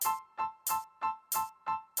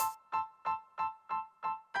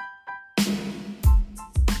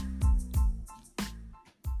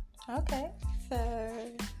Okay, so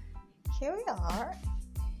here we are.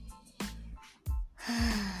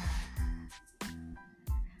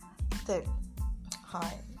 So,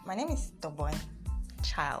 hi, my name is Stubborn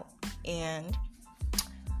Child, and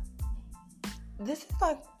this is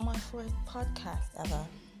like my first podcast ever.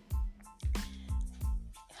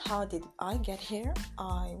 How did I get here?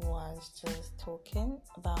 I was just talking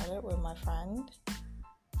about it with my friend,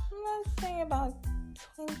 let's say about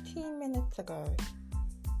 20 minutes ago.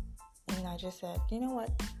 And I just said, you know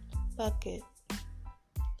what? Fuck it.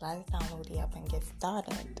 Let's download the app and get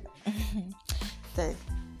started. So,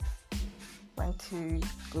 went to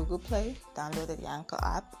Google Play, downloaded the Anchor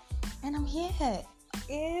app, and I'm here.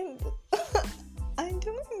 And I'm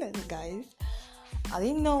doing this, guys. I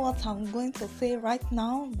didn't know what I'm going to say right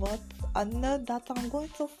now, but I know that I'm going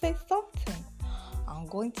to say something. I'm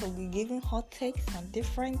going to be giving hot takes on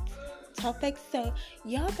different topics, so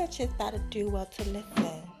y'all betcha better do well to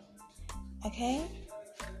listen. Okay?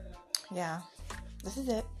 Yeah, this is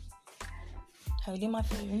it. Holding my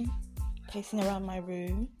phone, pacing around my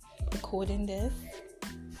room, recording this.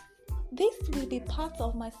 This will be part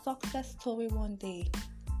of my success story one day.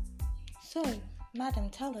 So, madam,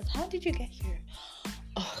 tell us, how did you get here?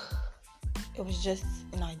 It was just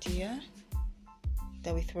an idea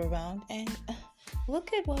that we threw around, and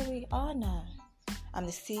look at where we are now. I'm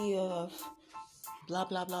the CEO of blah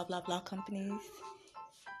blah blah blah blah companies.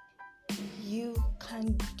 You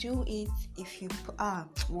can do it if you I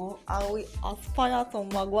will aspire to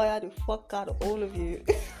Maguire the fuck out of all of you.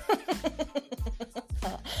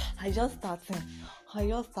 I just starting,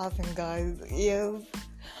 guys. Yes.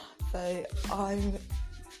 So I'm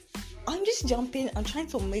just jumping. I'm trying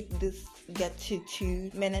to make this get to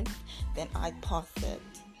 2 minutes. Then I pause it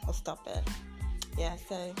or stop it. Yeah.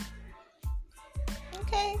 So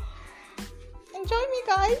okay. Enjoy me,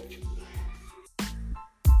 guys.